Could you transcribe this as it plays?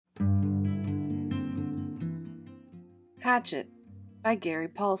Hatchet by Gary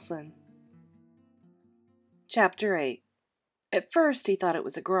Paulsen. Chapter 8. At first he thought it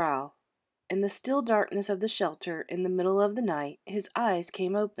was a growl. In the still darkness of the shelter in the middle of the night his eyes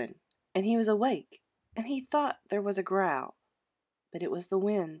came open, and he was awake, and he thought there was a growl. But it was the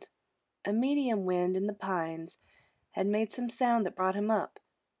wind. A medium wind in the pines had made some sound that brought him up,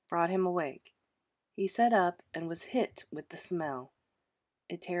 brought him awake. He sat up and was hit with the smell.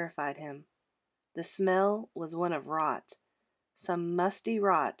 It terrified him. The smell was one of rot, some musty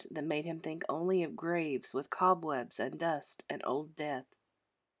rot that made him think only of graves with cobwebs and dust and old death.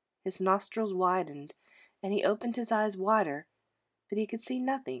 His nostrils widened, and he opened his eyes wider, but he could see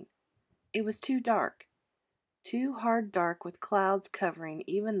nothing. It was too dark, too hard dark, with clouds covering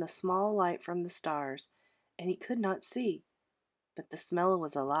even the small light from the stars, and he could not see. But the smell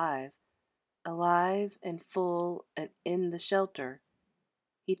was alive, alive and full and in the shelter.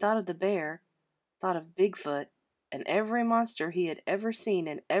 He thought of the bear, thought of Bigfoot, and every monster he had ever seen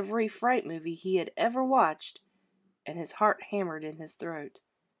in every fright movie he had ever watched, and his heart hammered in his throat.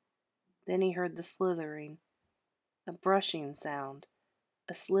 Then he heard the slithering, a brushing sound,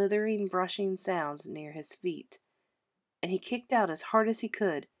 a slithering, brushing sound near his feet, and he kicked out as hard as he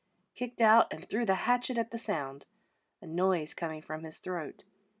could, kicked out and threw the hatchet at the sound, a noise coming from his throat.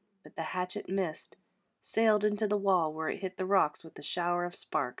 But the hatchet missed, sailed into the wall where it hit the rocks with a shower of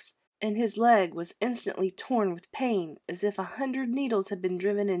sparks, and his leg was instantly torn with pain, as if 100 needles had been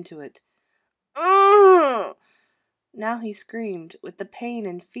driven into it. Ugh! Now he screamed with the pain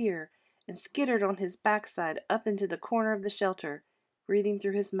and fear, and skittered on his backside up into the corner of the shelter, breathing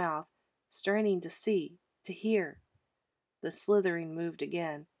through his mouth, straining to see, to hear. The slithering moved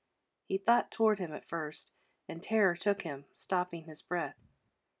again. He thought toward him at first, and terror took him, stopping his breath.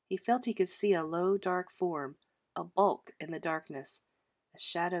 He felt he could see a low, dark form, a bulk in the darkness, a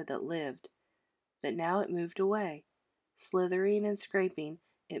shadow that lived. But now it moved away. Slithering and scraping,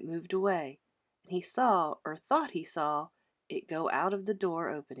 it moved away, and he saw, or thought he saw, it go out of the door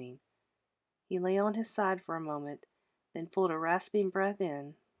opening. He lay on his side for a moment, then pulled a rasping breath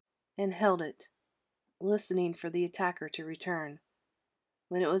in, and held it, listening for the attacker to return.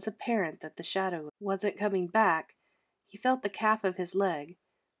 When it was apparent that the shadow wasn't coming back, he felt the calf of his leg,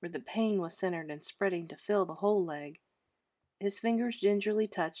 where the pain was centered and spreading to fill the whole leg. His fingers gingerly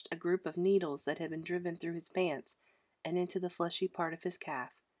touched a group of needles that had been driven through his pants and into the fleshy part of his calf.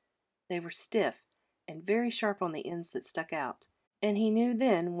 They were stiff and very sharp on the ends that stuck out, and he knew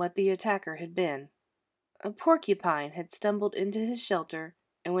then what the attacker had been. A porcupine had stumbled into his shelter,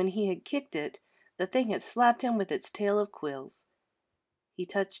 and when he had kicked it, the thing had slapped him with its tail of quills. He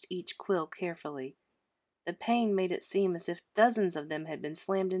touched each quill carefully. The pain made it seem as if dozens of them had been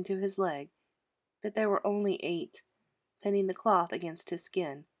slammed into his leg, but there were only 8, pinning the cloth against his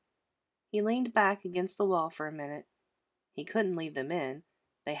skin. He leaned back against the wall for a minute. He couldn't leave them in.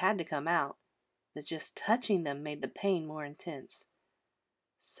 They had to come out, but just touching them made the pain more intense.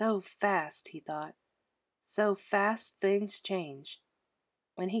 So fast, he thought. So fast things change.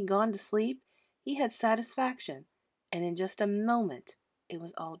 When he'd gone to sleep, he had satisfaction, and in just a moment it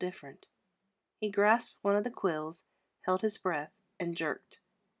was all different. He grasped one of the quills, held his breath, and jerked.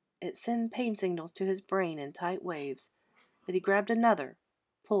 It sent pain signals to his brain in tight waves, but he grabbed another,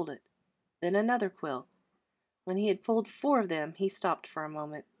 pulled it, then another quill. When he had pulled 4 of them, he stopped for a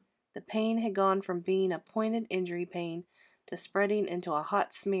moment. The pain had gone from being a pointed injury pain to spreading into a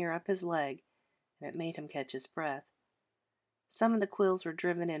hot smear up his leg, and it made him catch his breath. Some of the quills were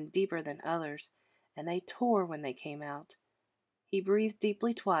driven in deeper than others, and they tore when they came out. He breathed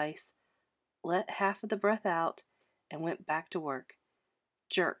deeply twice, let half of the breath out, and went back to work.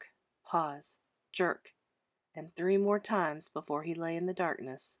 Jerk, pause, jerk, and 3 more times before he lay in the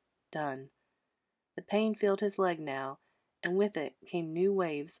darkness, done. The pain filled his leg now, and with it came new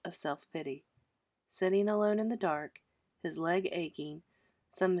waves of self-pity. Sitting alone in the dark, his leg aching,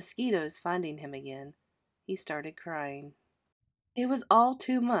 some mosquitoes finding him again, he started crying. It was all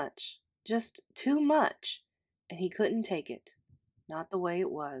too much, just too much, and he couldn't take it, not the way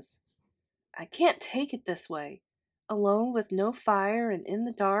it was. I can't take it this way, alone with no fire and in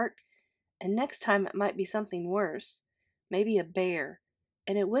the dark, and next time it might be something worse, maybe a bear,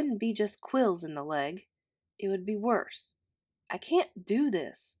 and it wouldn't be just quills in the leg, it would be worse. I can't do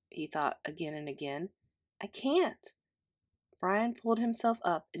this, he thought again and again. I can't. Brian pulled himself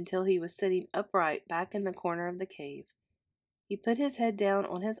up until he was sitting upright back in the corner of the cave. He put his head down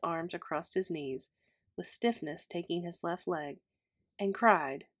on his arms across his knees, with stiffness taking his left leg, and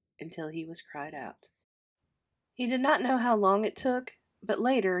cried until he was cried out. He did not know how long it took, but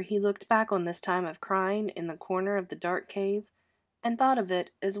later he looked back on this time of crying in the corner of the dark cave, and thought of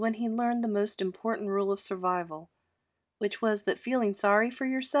it as when he learned the most important rule of survival. which was that feeling sorry for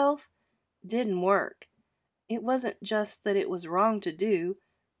yourself didn't work. It wasn't just that it was wrong to do,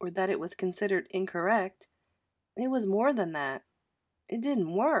 or that it was considered incorrect. It was more than that. It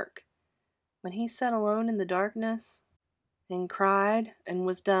didn't work. When he sat alone in the darkness and cried and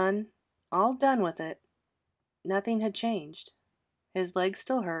was done, all done with it, nothing had changed. His legs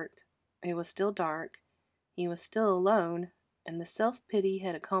still hurt. It was still dark. He was still alone, and the self-pity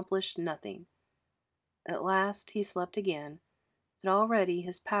had accomplished nothing. At last he slept again, but already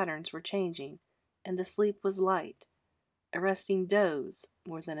his patterns were changing, and the sleep was light, a resting doze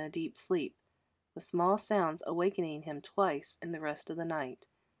more than a deep sleep, with small sounds awakening him twice in the rest of the night.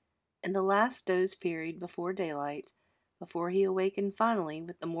 In the last doze period before daylight, before he awakened finally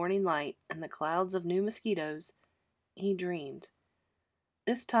with the morning light and the clouds of new mosquitoes, he dreamed.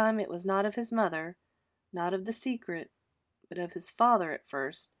 This time it was not of his mother, not of the secret, but of his father at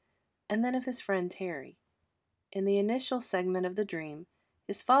first, and then of his friend Terry. In the initial segment of the dream,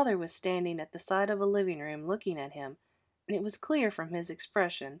 his father was standing at the side of a living room looking at him, and it was clear from his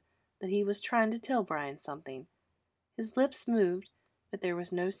expression that he was trying to tell Brian something. His lips moved, but there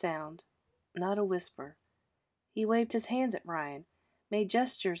was no sound, not a whisper. He waved his hands at Brian, made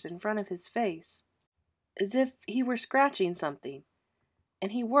gestures in front of his face, as if he were scratching something,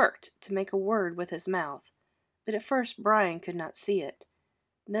 and he worked to make a word with his mouth, but at first Brian could not see it.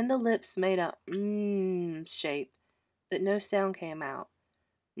 Then the lips made a shape, but no sound came out.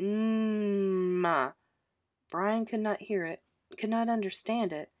 Ma. Brian could not hear it, could not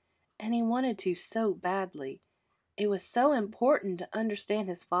understand it, and he wanted to so badly. It was so important to understand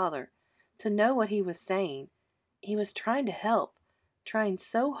his father, to know what he was saying. He was trying to help, trying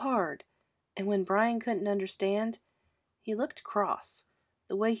so hard, and when Brian couldn't understand, he looked cross,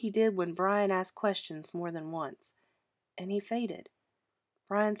 the way he did when Brian asked questions more than once, and he faded.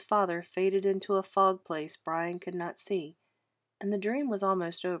 Brian's father faded into a fog place Brian could not see, and the dream was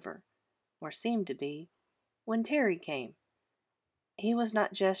almost over, or seemed to be, when Terry came. He was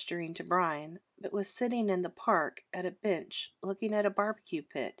not gesturing to Brian, but was sitting in the park at a bench looking at a barbecue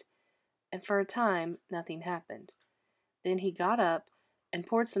pit, and for a time nothing happened. Then he got up and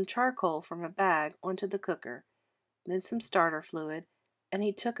poured some charcoal from a bag onto the cooker, then some starter fluid, and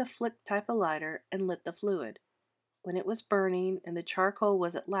he took a flick type of lighter and lit the fluid. When it was burning and the charcoal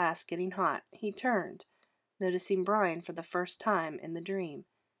was at last getting hot, he turned, noticing Brian for the first time in the dream.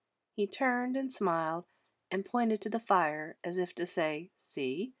 He turned and smiled and pointed to the fire as if to say,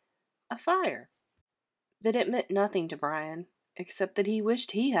 "See? A fire." But it meant nothing to Brian, except that he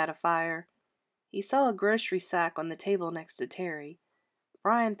wished he had a fire. He saw a grocery sack on the table next to Terry.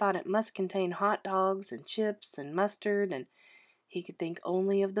 Brian thought it must contain hot dogs and chips and mustard, and he could think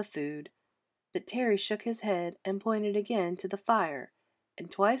only of the food. But Terry shook his head and pointed again to the fire,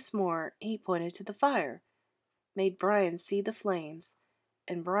 and twice more he pointed to the fire, made Brian see the flames,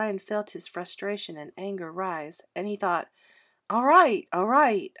 and Brian felt his frustration and anger rise, and he thought, all right,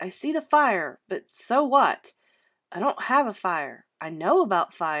 I see the fire, but so what? I don't have a fire. I know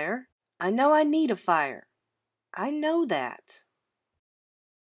about fire. I know I need a fire. I know that."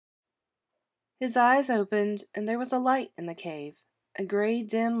 His eyes opened, and there was a light in the cave, a gray,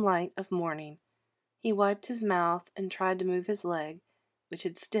 dim light of morning. He wiped his mouth and tried to move his leg, which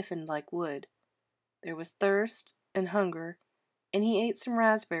had stiffened like wood. There was thirst and hunger, and he ate some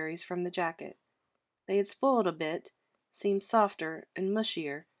raspberries from the jacket. They had spoiled a bit, seemed softer and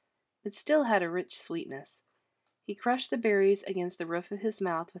mushier, but still had a rich sweetness. He crushed the berries against the roof of his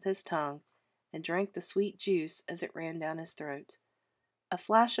mouth with his tongue, and drank the sweet juice as it ran down his throat. A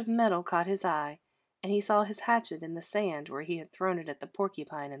flash of metal caught his eye, and he saw his hatchet in the sand where he had thrown it at the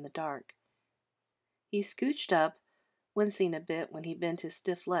porcupine in the dark. He scooched up, wincing a bit when he bent his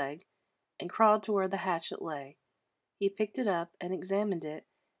stiff leg, and crawled to where the hatchet lay. He picked it up and examined it,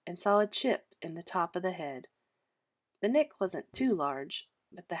 and saw a chip in the top of the head. The nick wasn't too large,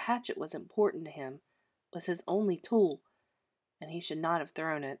 but the hatchet was important to him, was his only tool, and he should not have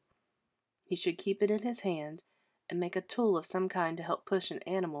thrown it. He should keep it in his hand, and make a tool of some kind to help push an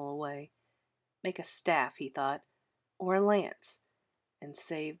animal away. Make a staff, he thought, or a lance, and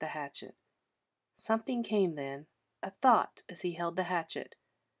save the hatchet. Something came then, a thought as he held the hatchet.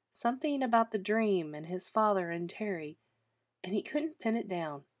 Something about the dream and his father and Terry, and he couldn't pin it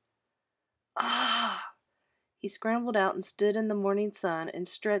down. Ah! He scrambled out and stood in the morning sun and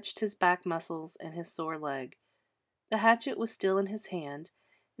stretched his back muscles and his sore leg. The hatchet was still in his hand,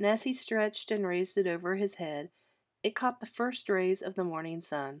 and as he stretched and raised it over his head, it caught the first rays of the morning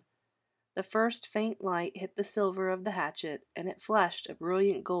sun. The first faint light hit the silver of the hatchet, and it flashed a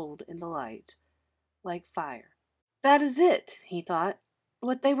brilliant gold in the light, like fire. That is it, he thought,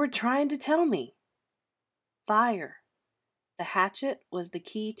 what they were trying to tell me. Fire. The hatchet was the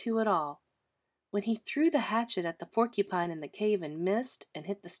key to it all. When he threw the hatchet at the porcupine in the cave and missed and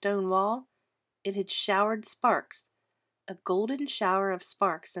hit the stone wall, it had showered sparks, a golden shower of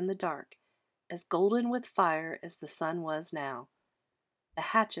sparks in the dark, as golden with fire as the sun was now. The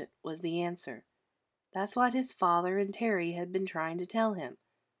hatchet was the answer. That's what his father and Terry had been trying to tell him.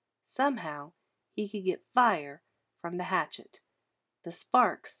 Somehow he could get fire from the hatchet. The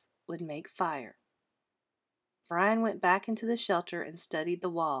sparks would make fire. Brian went back into the shelter and studied the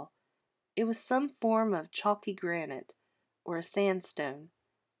wall. It was some form of chalky granite or a sandstone,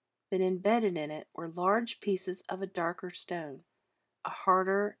 but embedded in it were large pieces of a darker stone, a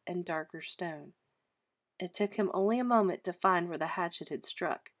harder and darker stone. It took him only a moment to find where the hatchet had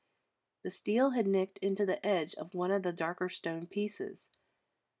struck. The steel had nicked into the edge of one of the darker stone pieces.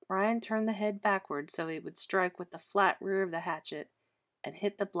 Brian turned the head backward so it would strike with the flat rear of the hatchet and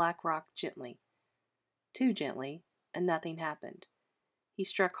hit the black rock gently. Too gently, and nothing happened. He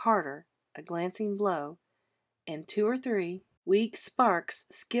struck harder, a glancing blow, and 2 or 3 weak sparks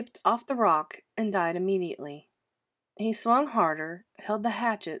skipped off the rock and died immediately. He swung harder, held the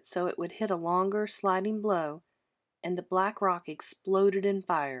hatchet so it would hit a longer, sliding blow, and the black rock exploded in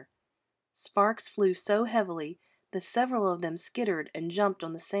fire. Sparks flew so heavily that several of them skittered and jumped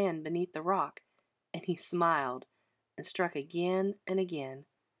on the sand beneath the rock, and he smiled and struck again and again.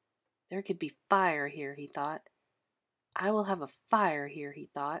 There could be fire here, he thought. I will have a fire here, he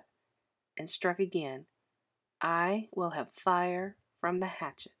thought, and struck again. I will have fire from the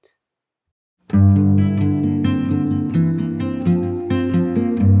hatchet.